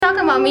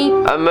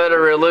homie. I met a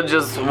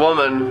religious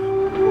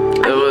woman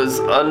that was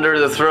under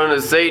the throne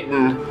of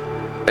Satan,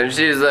 and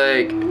she's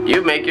like,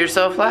 you make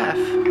yourself laugh.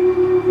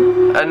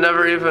 I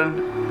never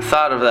even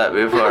thought of that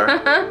before.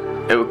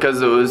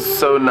 Because it was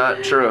so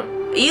not true.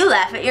 You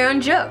laugh at your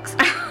own jokes.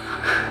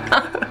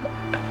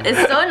 It's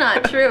so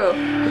not true.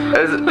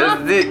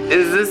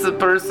 Is this a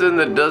person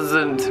that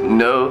doesn't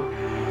know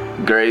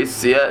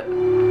grace yet?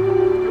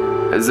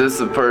 Is this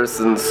a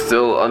person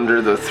still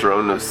under the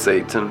throne of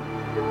Satan?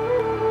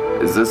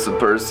 Is this a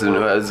person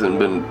who hasn't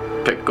been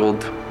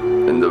pickled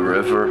in the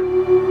river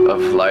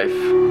of life?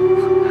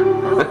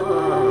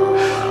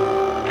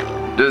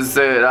 Just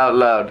say it out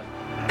loud.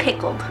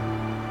 Pickled.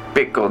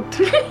 Pickled.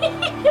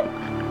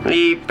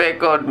 He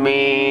pickled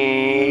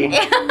me.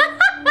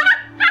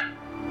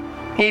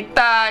 He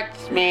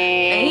touched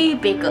me. He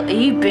pickled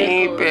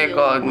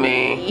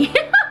me.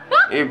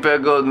 He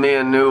pickled me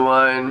in new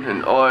wine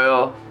and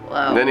oil.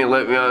 Wow. Then he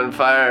lit me on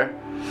fire.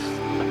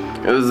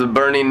 It was a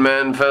Burning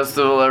Man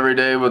festival every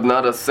day with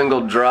not a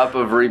single drop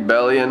of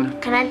rebellion.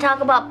 Can I talk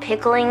about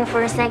pickling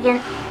for a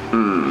second?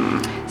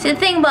 So the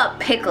thing about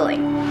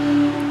pickling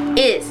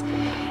is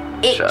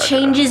it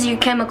changes your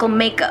chemical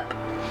makeup.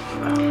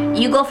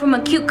 You go from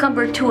a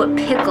cucumber to a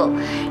pickle.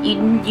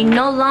 You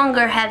no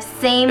longer have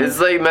same It's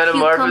like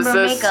metamorphosis.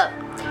 cucumber makeup.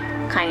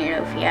 Kind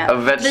of, yeah.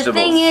 Of vegetables. The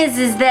thing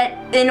is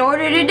that in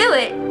order to do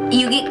it,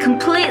 you get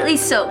completely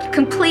soaked,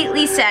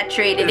 completely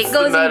saturated. It's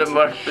the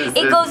metamorphosis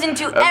it goes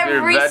into of your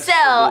every vegetable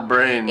cell.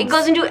 brains. It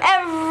goes into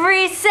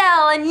every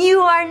cell, and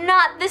you are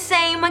not the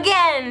same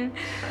again.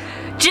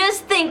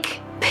 Just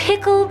think,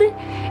 pickled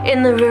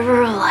in the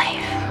river of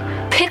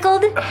life,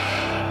 pickled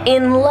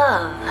in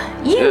love.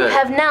 You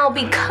have now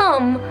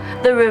become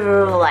the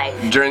river of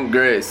life. Drink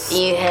grace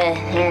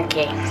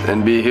Okay.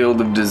 and be healed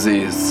of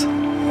disease.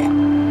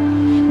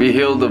 Be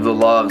healed of the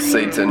law of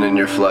Satan in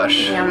your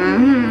flesh.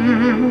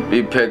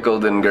 Be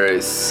pickled in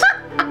grace.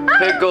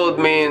 Pickled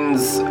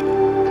means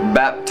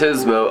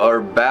baptismo,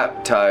 or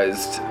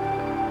baptized,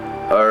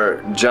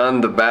 or John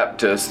the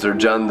Baptist, or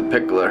John the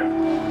Pickler.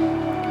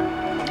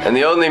 And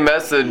the only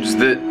message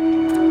that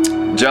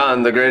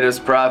John, the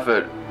greatest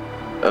prophet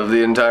of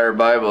the entire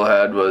Bible,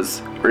 had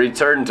was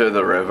return to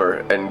the river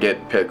and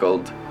get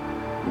pickled.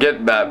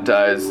 Get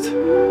baptized.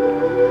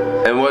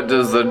 And what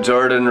does the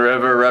Jordan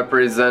River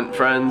represent,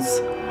 friends?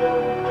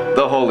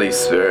 The Holy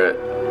Spirit.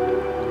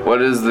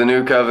 What is the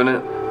new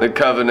covenant? The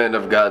covenant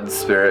of God's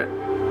Spirit.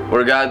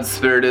 Where God's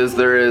Spirit is,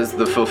 there is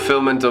the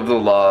fulfillment of the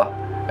law,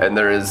 and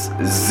there is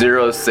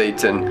zero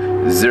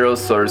Satan, zero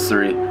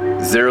sorcery,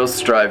 zero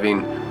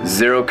striving,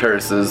 zero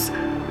curses,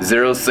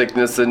 zero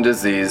sickness and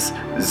disease,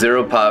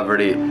 zero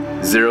poverty,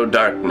 zero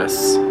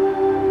darkness.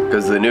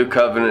 Because the new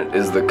covenant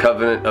is the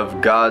covenant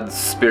of God's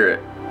Spirit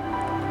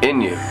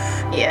in you.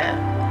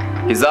 Yeah.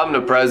 He's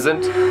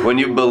omnipresent. When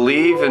you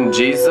believe in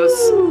Jesus,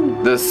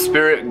 the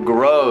Spirit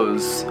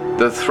grows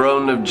the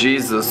throne of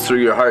Jesus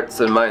through your hearts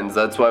and minds.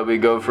 That's why we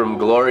go from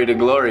glory to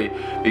glory,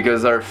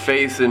 because our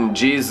faith in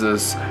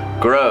Jesus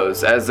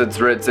grows. As it's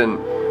written,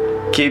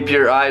 keep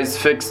your eyes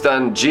fixed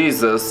on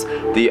Jesus,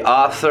 the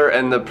author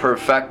and the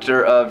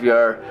perfecter of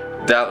your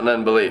doubt and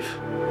unbelief.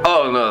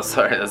 Oh no,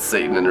 sorry, that's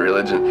Satan and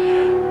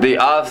religion. The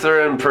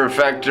author and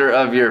perfecter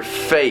of your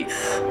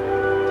faith.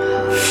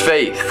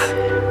 Faith.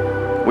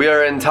 We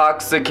are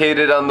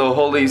intoxicated on the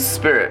Holy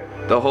Spirit.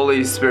 The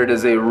Holy Spirit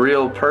is a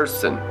real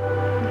person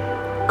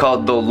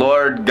called the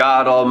Lord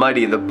God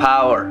Almighty. The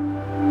power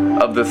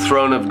of the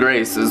throne of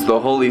grace is the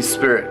Holy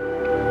Spirit.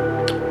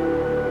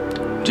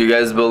 Do you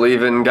guys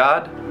believe in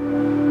God?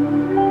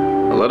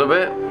 A little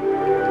bit?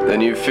 Then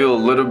you feel a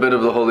little bit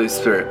of the Holy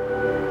Spirit.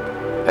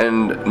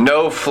 And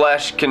no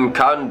flesh can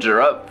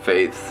conjure up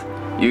faith.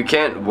 You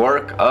can't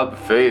work up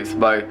faith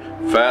by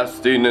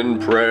fasting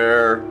and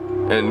prayer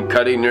and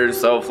cutting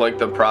yourself like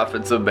the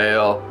prophets of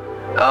Baal.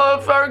 Oh,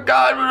 if our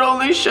God would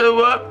only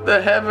show up,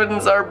 the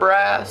heavens are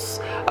brass.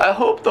 I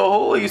hope the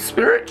Holy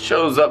Spirit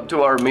shows up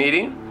to our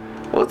meeting.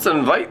 Let's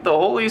invite the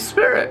Holy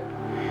Spirit.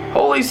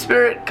 Holy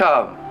Spirit,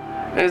 come.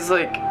 And it's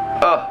like,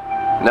 oh,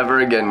 never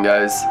again,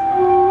 guys.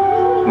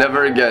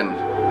 Never again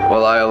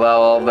will I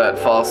allow all that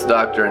false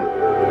doctrine.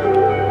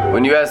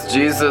 When you ask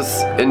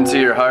Jesus into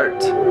your heart,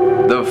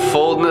 the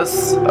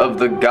fullness of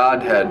the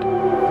Godhead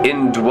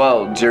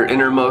indwelled your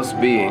innermost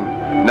being.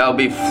 Now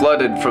be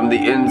flooded from the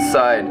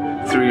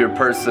inside through your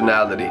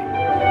personality,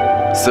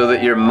 so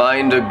that your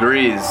mind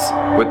agrees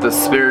with the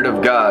Spirit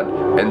of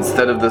God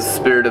instead of the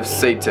spirit of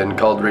Satan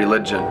called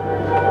religion,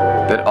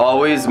 that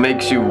always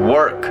makes you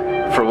work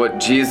for what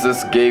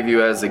Jesus gave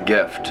you as a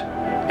gift.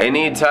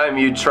 Anytime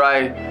you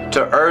try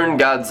to earn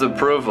God's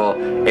approval,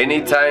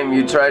 anytime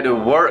you try to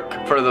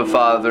work for the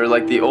Father,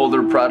 like the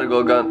older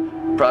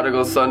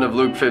prodigal son of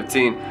Luke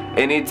 15,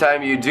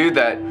 anytime you do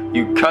that,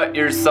 you cut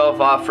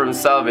yourself off from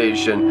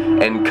salvation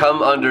and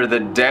come under the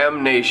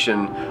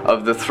damnation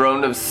of the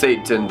throne of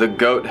Satan, the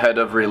goat head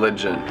of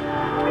religion.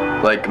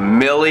 Like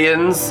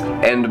millions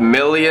and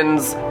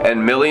millions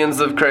and millions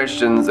of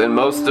Christians and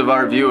most of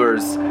our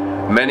viewers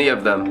many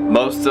of them,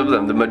 most of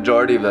them, the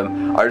majority of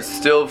them, are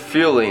still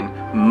feeling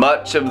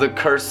much of the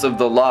curse of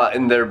the law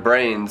in their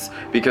brains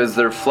because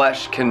their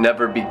flesh can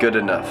never be good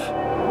enough.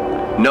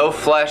 No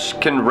flesh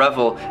can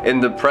revel in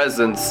the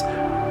presence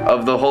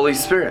of the Holy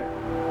Spirit.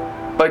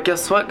 But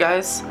guess what,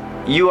 guys?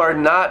 You are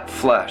not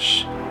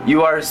flesh.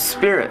 You are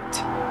spirit.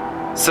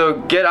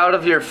 So get out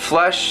of your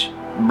flesh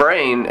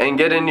brain and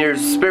get in your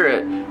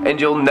spirit,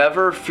 and you'll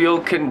never feel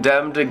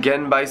condemned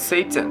again by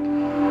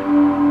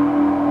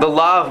Satan. The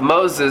law of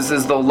Moses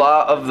is the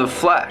law of the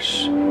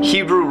flesh.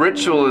 Hebrew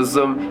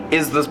ritualism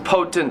is the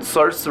potent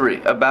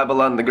sorcery of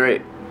Babylon the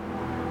Great.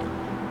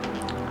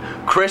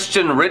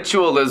 Christian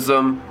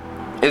ritualism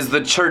is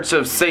the church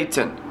of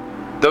Satan.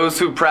 Those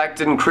who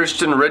practice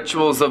Christian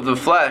rituals of the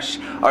flesh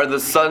are the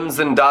sons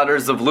and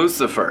daughters of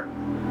Lucifer,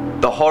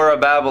 the whore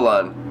of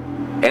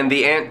Babylon, and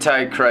the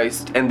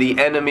Antichrist, and the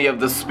enemy of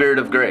the Spirit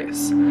of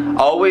grace,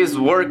 always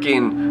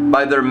working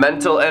by their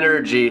mental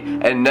energy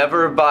and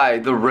never by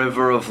the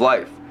river of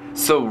life.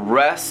 So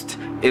rest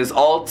is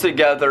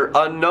altogether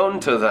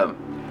unknown to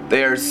them.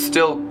 They are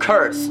still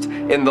cursed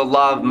in the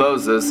law of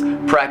Moses,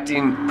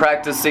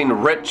 practicing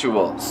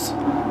rituals.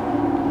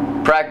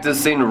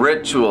 Practicing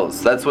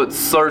rituals. That's what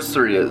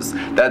sorcery is.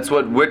 That's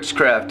what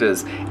witchcraft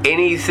is.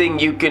 Anything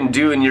you can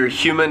do in your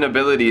human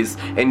abilities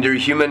and your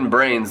human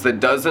brains that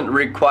doesn't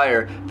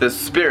require the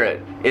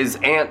Spirit is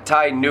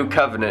anti-New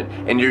Covenant,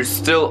 and you're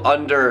still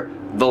under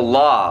the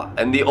law.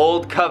 And the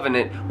Old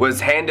Covenant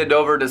was handed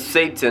over to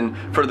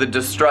Satan for the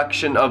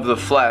destruction of the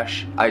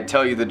flesh. I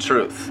tell you the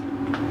truth.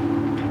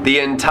 The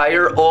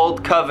entire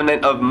Old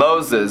Covenant of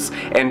Moses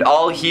and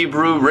all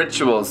Hebrew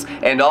rituals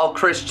and all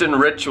Christian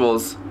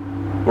rituals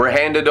were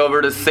handed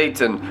over to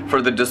Satan for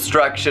the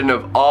destruction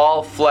of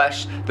all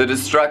flesh, the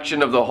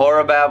destruction of the whore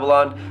of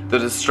Babylon, the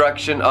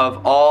destruction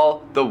of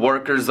all the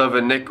workers of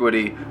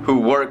iniquity who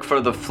work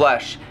for the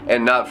flesh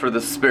and not for the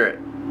Spirit.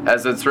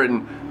 As it's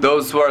written,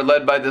 those who are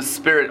led by the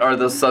Spirit are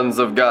the sons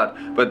of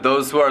God, but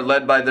those who are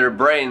led by their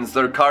brains,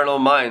 their carnal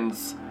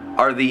minds,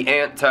 are the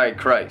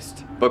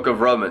Antichrist. Book of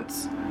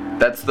Romans.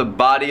 That's the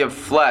body of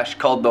flesh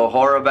called the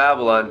whore of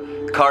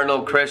Babylon,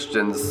 carnal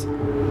Christians,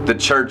 the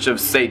church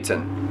of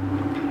Satan.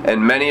 And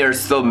many are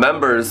still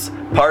members,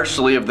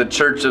 partially, of the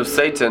church of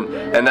Satan,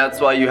 and that's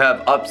why you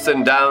have ups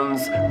and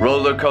downs,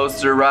 roller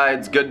coaster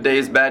rides, good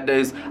days, bad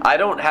days. I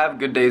don't have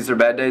good days or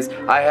bad days.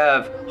 I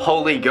have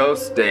Holy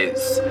Ghost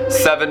days,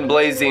 7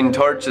 blazing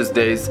torches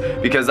days,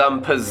 because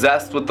I'm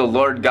possessed with the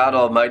Lord God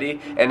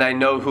Almighty, and I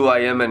know who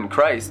I am in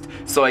Christ,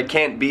 so I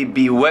can't be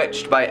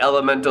bewitched by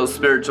elemental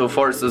spiritual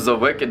forces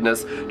of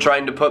wickedness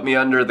trying to put me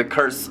under the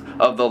curse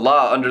of the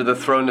law, under the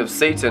throne of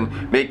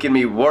Satan, making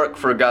me work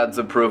for God's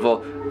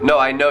approval. No,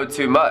 I know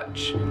too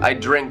much. I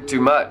drink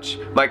too much.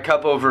 My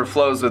cup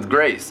overflows with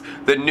grace.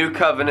 The new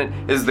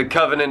covenant is the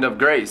covenant of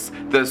grace.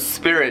 The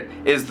Spirit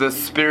is the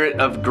Spirit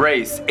of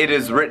grace. It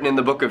is written in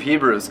the book of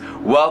Hebrews.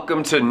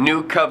 Welcome to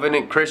new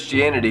covenant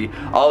Christianity,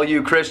 all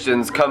you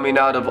Christians coming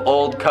out of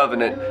old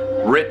covenant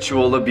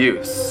ritual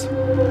abuse.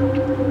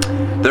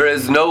 There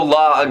is no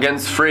law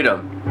against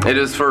freedom. It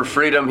is for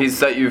freedom He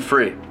set you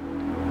free.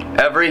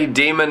 Every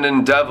demon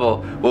and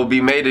devil will be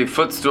made a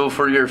footstool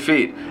for your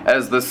feet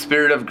as the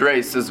Spirit of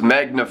grace is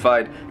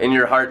magnified in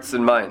your hearts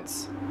and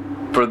minds.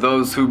 For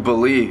those who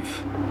believe.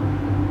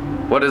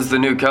 What is the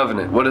new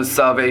covenant? What is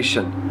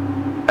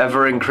salvation?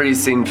 Ever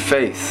increasing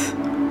faith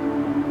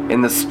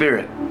in the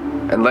Spirit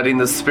and letting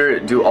the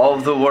Spirit do all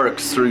of the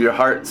works through your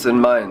hearts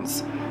and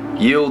minds,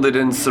 yielded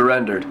and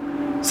surrendered,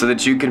 so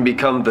that you can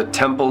become the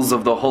temples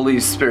of the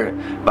Holy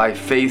Spirit by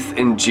faith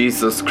in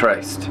Jesus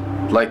Christ,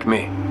 like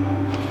me.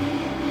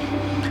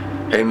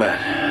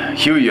 Amen.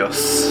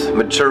 Huios,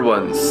 mature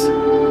ones,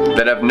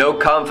 that have no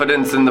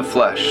confidence in the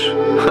flesh.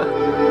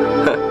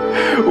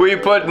 We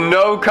put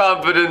no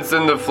confidence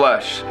in the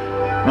flesh.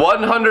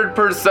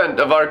 100%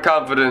 of our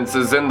confidence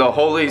is in the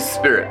Holy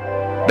Spirit.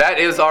 That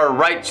is our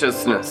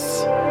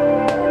righteousness,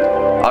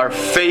 our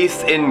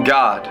faith in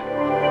God.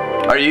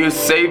 Are you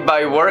saved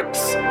by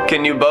works?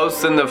 Can you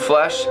boast in the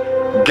flesh?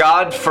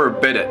 God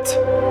forbid it.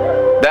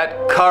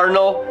 That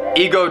carnal,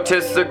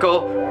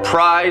 egotistical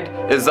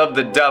pride is of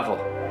the devil.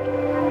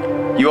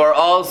 You are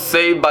all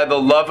saved by the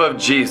love of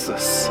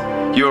Jesus.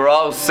 You are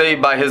all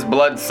saved by His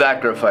blood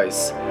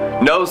sacrifice.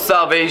 No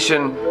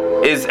salvation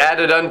is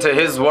added unto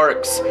His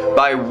works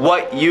by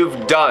what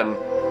you've done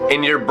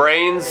in your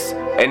brains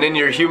and in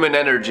your human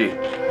energy.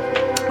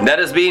 That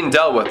is being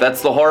dealt with.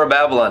 That's the whore of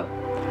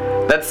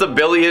Babylon. That's the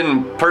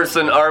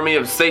billion-person army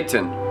of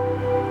Satan.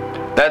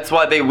 That's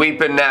why they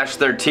weep and gnash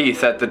their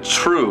teeth at the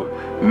true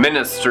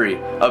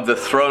ministry of the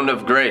throne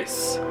of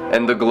grace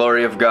and the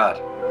glory of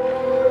God.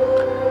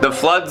 The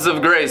floods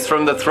of grace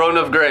from the throne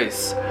of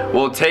grace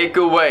will take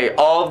away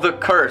all the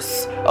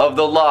curse of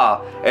the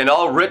law and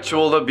all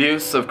ritual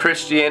abuse of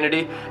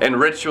Christianity and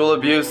ritual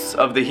abuse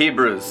of the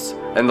Hebrews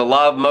and the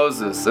law of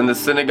Moses and the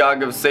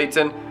synagogue of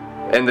Satan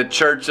and the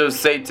church of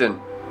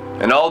Satan.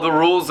 And all the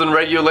rules and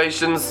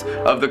regulations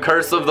of the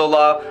curse of the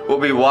law will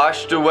be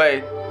washed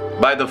away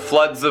by the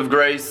floods of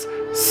grace,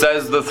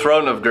 says the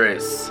throne of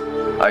grace.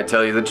 I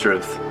tell you the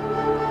truth.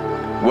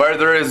 Where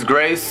there is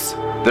grace,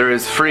 there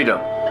is freedom.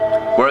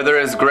 Where there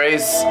is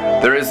grace,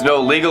 there is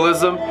no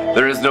legalism,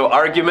 there is no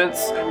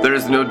arguments, there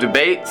is no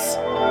debates,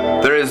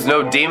 there is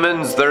no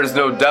demons, there is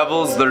no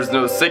devils, there is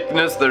no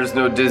sickness, there is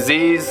no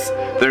disease,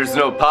 there is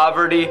no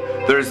poverty,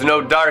 there is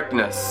no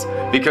darkness,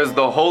 because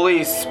the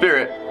Holy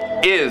Spirit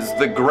is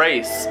the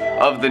grace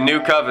of the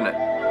new covenant.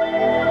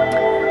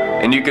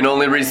 And you can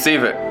only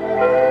receive it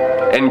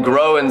and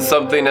grow in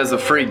something as a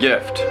free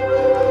gift.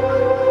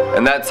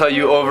 And that's how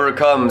you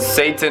overcome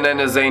Satan and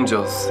his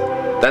angels.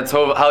 That's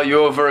how you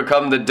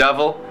overcome the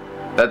devil.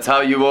 That's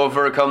how you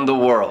overcome the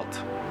world.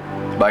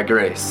 By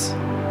grace.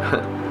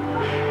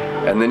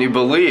 And then you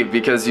believe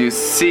because you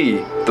see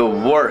the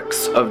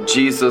works of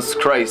Jesus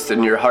Christ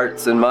in your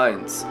hearts and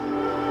minds.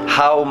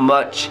 How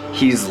much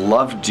He's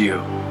loved you.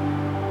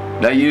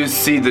 Now you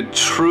see the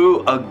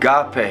true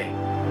agape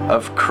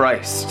of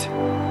Christ.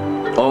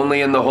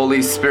 Only in the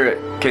Holy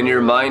Spirit can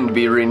your mind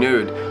be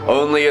renewed.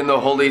 Only in the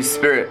Holy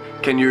Spirit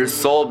can your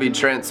soul be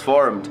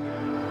transformed.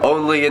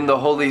 Only in the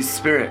Holy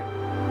Spirit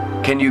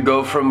can you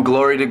go from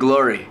glory to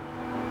glory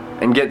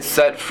and get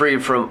set free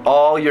from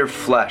all your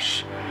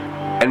flesh.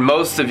 And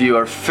most of you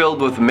are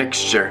filled with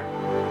mixture.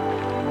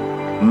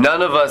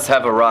 None of us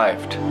have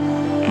arrived.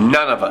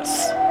 None of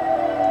us.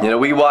 You know,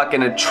 we walk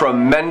in a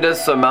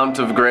tremendous amount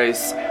of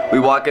grace. We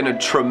walk in a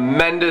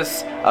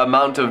tremendous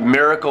amount of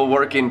miracle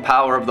working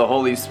power of the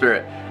Holy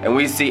Spirit. And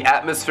we see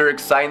atmospheric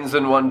signs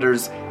and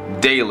wonders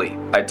daily.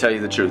 I tell you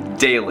the truth,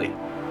 daily.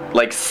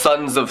 Like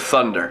sons of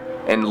thunder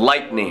and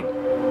lightning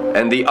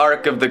and the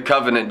Ark of the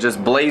Covenant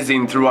just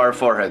blazing through our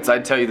foreheads. I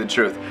tell you the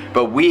truth.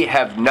 But we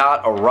have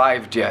not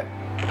arrived yet.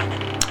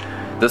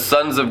 The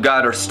sons of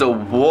God are still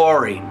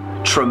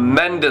warring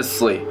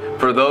tremendously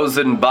for those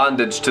in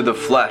bondage to the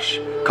flesh,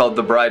 called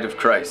the bride of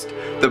Christ.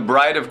 The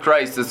bride of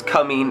Christ is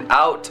coming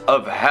out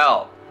of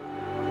hell,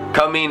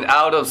 coming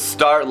out of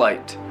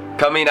starlight,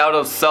 coming out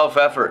of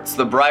self-efforts.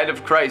 The bride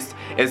of Christ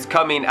is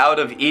coming out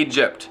of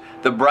Egypt.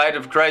 The bride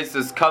of Christ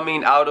is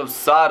coming out of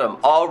Sodom.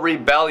 All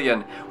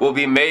rebellion will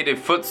be made a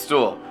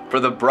footstool for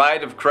the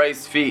bride of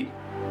Christ's feet.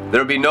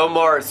 There will be no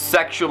more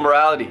sexual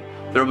morality.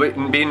 There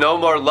will be no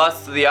more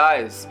lust of the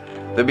eyes.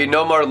 There will be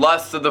no more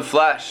lust of the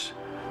flesh.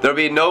 There will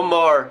be no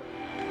more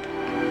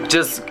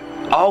just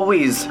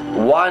always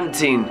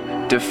wanting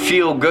to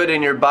feel good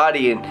in your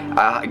body, and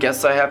I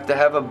guess I have to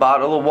have a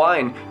bottle of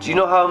wine. Do you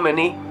know how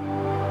many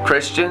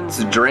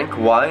Christians drink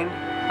wine?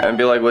 And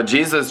be like, well,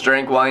 Jesus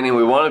drank wine and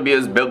we want to be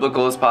as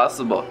biblical as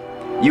possible.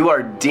 You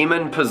are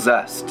demon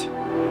possessed.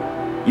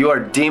 You are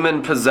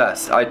demon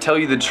possessed. I tell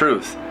you the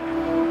truth.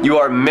 You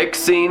are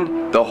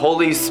mixing the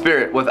Holy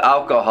Spirit with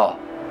alcohol.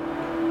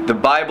 The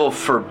Bible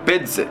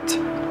forbids it.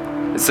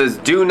 It says,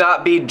 do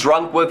not be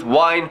drunk with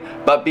wine,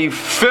 but be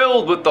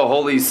filled with the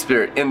Holy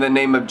Spirit in the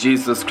name of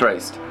Jesus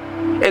Christ.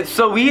 It's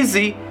so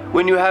easy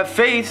when you have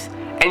faith,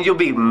 and you'll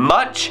be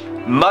much,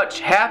 much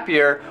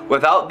happier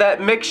without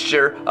that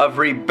mixture of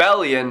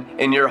rebellion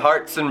in your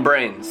hearts and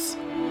brains.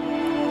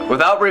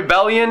 Without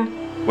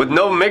rebellion, with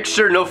no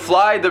mixture, no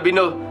fly, there'll be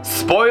no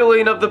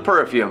spoiling of the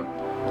perfume.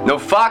 No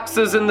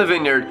foxes in the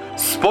vineyard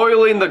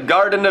spoiling the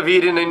Garden of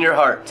Eden in your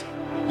heart.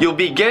 You'll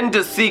begin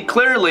to see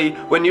clearly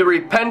when you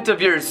repent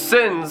of your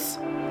sins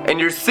and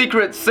your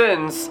secret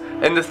sins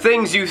and the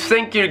things you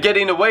think you're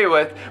getting away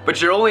with,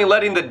 but you're only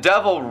letting the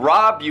devil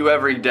rob you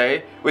every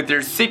day with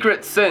your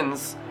secret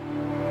sins.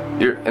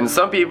 And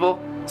some people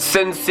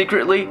sin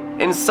secretly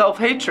in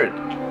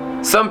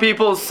self-hatred. Some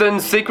people sin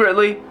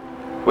secretly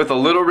with a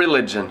little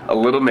religion, a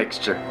little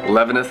mixture,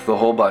 leaveneth the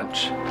whole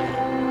bunch.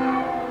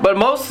 But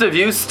most of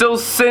you still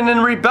sin in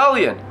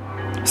rebellion.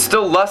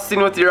 Still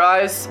lusting with your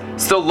eyes,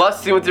 still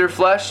lusting with your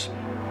flesh,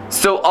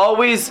 still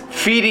always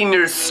feeding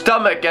your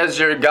stomach as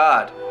your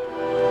God.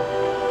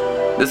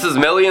 This is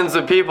millions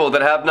of people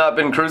that have not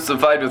been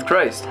crucified with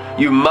Christ.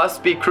 You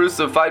must be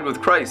crucified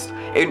with Christ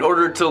in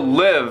order to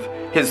live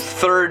His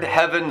third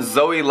heaven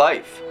Zoe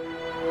life.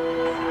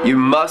 You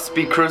must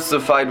be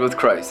crucified with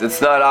Christ.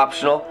 It's not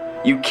optional.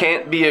 You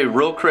can't be a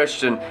real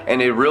Christian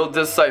and a real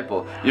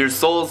disciple. Your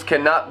souls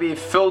cannot be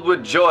filled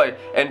with joy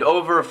and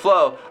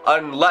overflow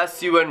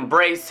unless you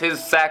embrace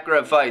His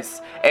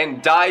sacrifice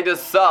and die to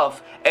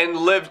self and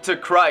live to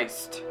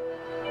Christ.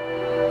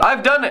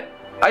 I've done it.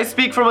 I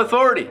speak from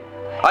authority.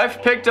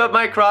 I've picked up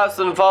my cross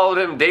and followed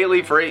Him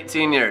daily for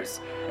 18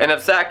 years and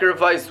have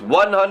sacrificed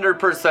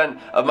 100%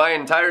 of my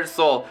entire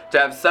soul to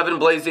have 7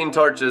 blazing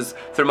torches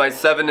through my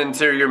 7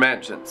 interior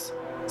mansions.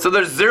 So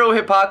there's zero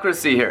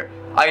hypocrisy here.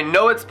 I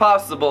know it's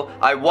possible.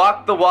 I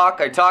walk the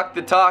walk, I talk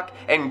the talk,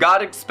 and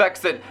God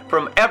expects it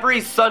from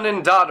every son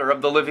and daughter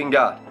of the living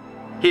God.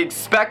 He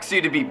expects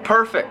you to be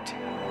perfect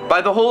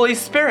by the Holy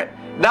Spirit,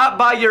 not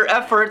by your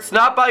efforts,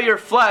 not by your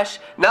flesh,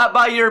 not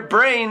by your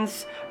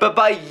brains, but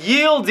by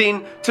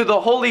yielding to the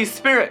Holy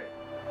Spirit,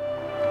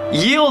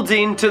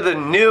 yielding to the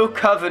new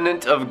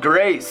covenant of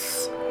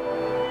grace.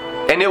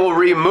 And it will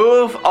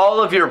remove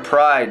all of your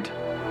pride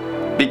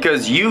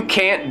because you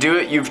can't do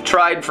it. You've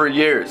tried for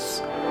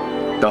years.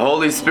 The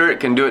Holy Spirit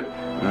can do it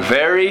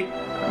very,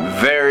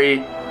 very,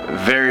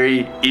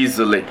 very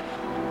easily.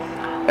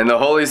 And the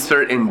Holy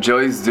Spirit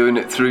enjoys doing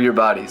it through your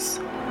bodies.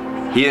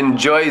 He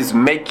enjoys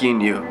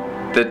making you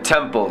the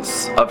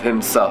temples of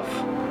himself.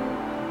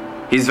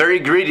 He's very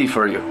greedy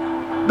for you,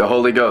 the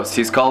Holy Ghost.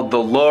 He's called the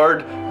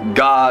Lord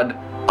God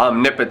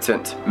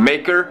Omnipotent,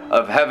 maker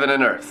of heaven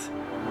and earth.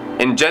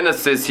 In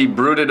Genesis, he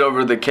brooded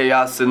over the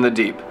chaos in the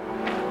deep.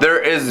 There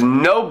is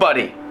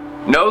nobody,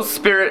 no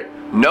spirit,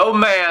 no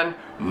man,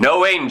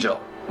 no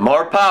angel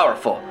more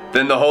powerful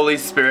than the Holy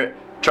Spirit.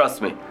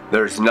 Trust me,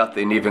 there's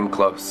nothing even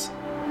close.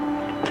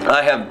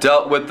 I have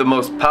dealt with the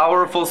most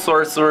powerful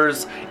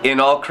sorcerers in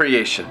all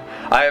creation.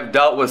 I have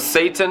dealt with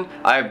Satan.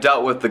 I have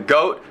dealt with the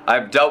goat. I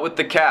have dealt with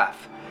the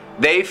calf.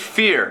 They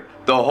fear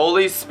the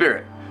Holy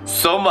Spirit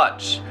so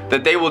much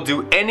that they will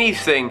do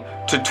anything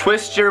to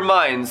twist your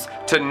minds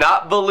to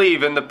not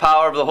believe in the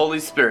power of the Holy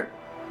Spirit.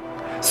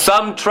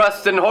 Some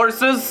trust in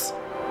horses.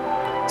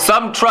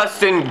 Some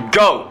trust in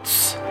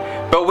goats.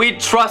 But we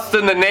trust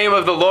in the name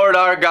of the Lord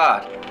our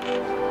God.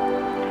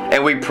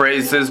 And we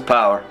praise his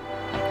power.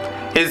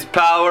 His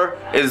power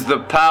is the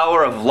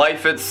power of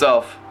life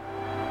itself.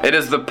 It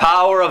is the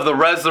power of the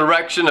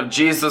resurrection of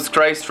Jesus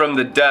Christ from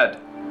the dead.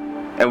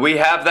 And we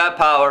have that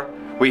power,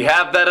 we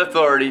have that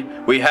authority,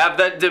 we have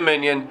that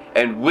dominion,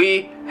 and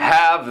we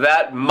have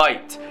that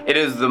might. It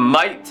is the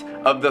might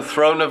of the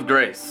throne of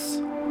grace.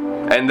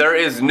 And there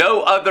is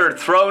no other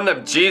throne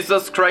of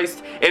Jesus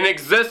Christ in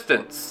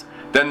existence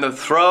than the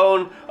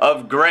throne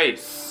of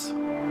grace.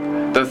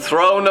 The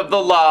throne of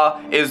the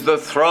law is the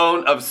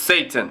throne of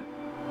Satan.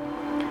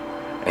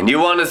 And you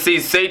want to see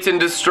Satan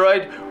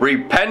destroyed?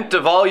 Repent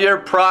of all your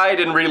pride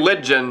and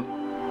religion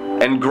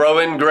and grow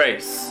in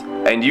grace.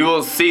 And you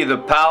will see the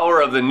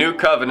power of the new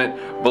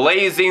covenant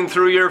blazing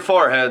through your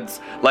foreheads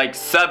like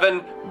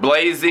 7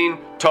 blazing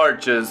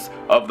torches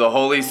of the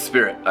Holy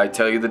Spirit. I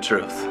tell you the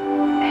truth.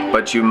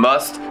 But you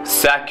must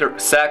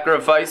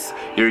sacrifice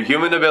your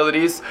human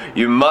abilities.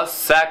 You must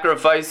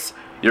sacrifice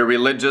your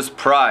religious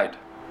pride.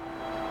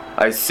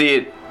 I see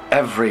it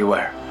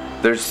everywhere.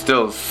 There's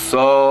still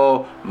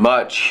so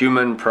much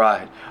human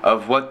pride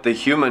of what the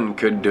human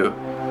could do.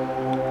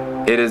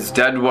 It is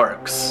dead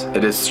works.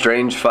 It is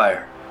strange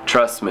fire.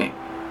 Trust me.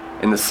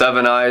 In the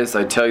 7 eyes,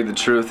 I tell you the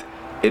truth,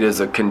 it is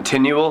a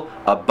continual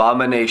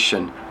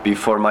abomination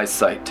before my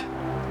sight.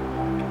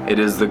 It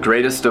is the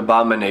greatest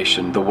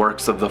abomination, the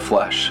works of the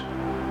flesh.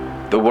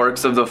 The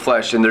works of the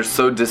flesh, and they're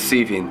so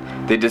deceiving.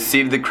 They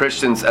deceive the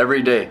Christians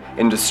every day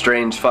into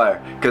strange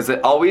fire because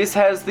it always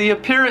has the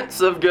appearance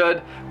of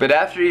good, but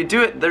after you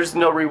do it, there's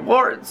no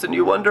rewards, and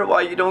you wonder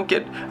why you don't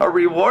get a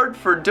reward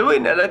for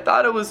doing it. I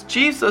thought it was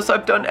Jesus.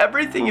 I've done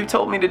everything you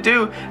told me to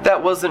do.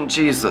 That wasn't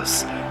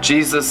Jesus.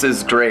 Jesus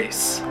is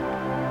grace,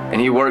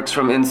 and he works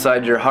from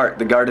inside your heart.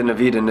 The Garden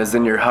of Eden is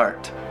in your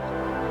heart.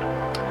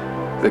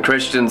 The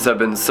Christians have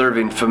been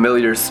serving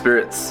familiar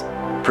spirits,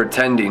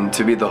 pretending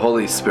to be the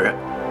Holy Spirit.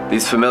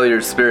 These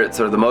familiar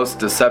spirits are the most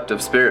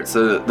deceptive spirits.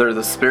 They're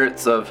the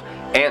spirits of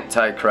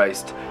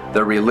Antichrist.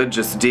 They're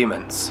religious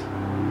demons.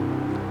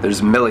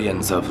 There's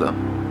millions of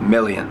them.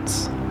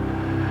 Millions.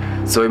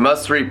 So we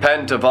must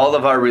repent of all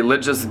of our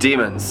religious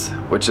demons,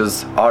 which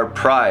is our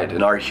pride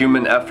and our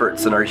human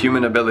efforts and our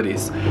human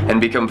abilities, and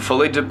become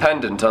fully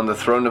dependent on the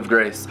throne of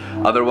grace.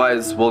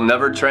 Otherwise, we'll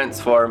never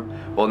transform.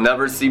 We'll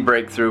never see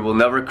breakthrough. We'll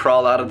never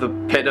crawl out of the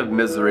pit of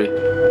misery.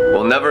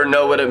 We'll never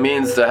know what it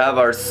means to have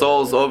our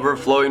souls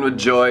overflowing with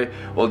joy.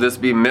 We'll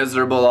just be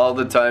miserable all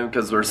the time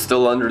because we're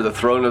still under the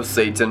throne of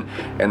Satan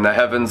and the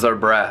heavens are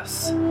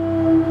brass.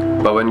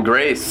 But when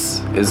grace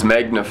is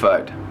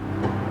magnified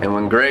and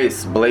when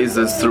grace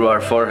blazes through our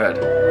forehead,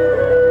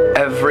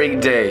 every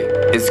day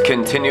is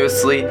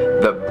continuously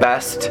the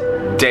best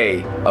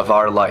day of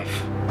our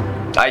life.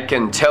 I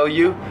can tell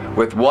you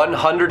with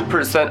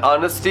 100%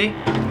 honesty,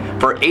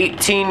 for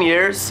 18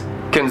 years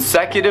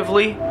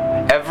consecutively,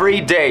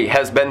 every day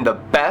has been the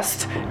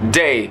best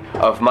day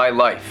of my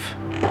life.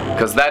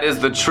 Because that is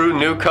the true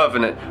new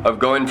covenant of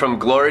going from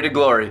glory to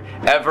glory,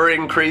 ever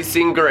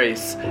increasing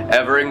grace,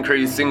 ever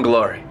increasing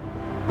glory.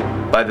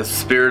 By the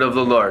Spirit of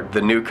the Lord,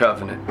 the new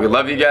covenant. We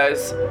love you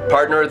guys.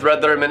 Partner with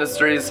Red Letter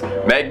Ministries.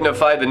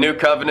 Magnify the new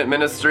covenant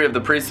ministry of the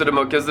priesthood of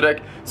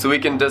Melchizedek so we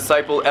can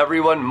disciple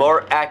everyone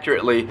more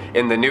accurately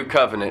in the new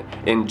covenant.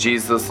 In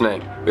Jesus'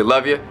 name. We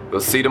love you.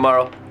 We'll see you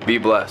tomorrow. Be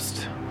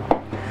blessed.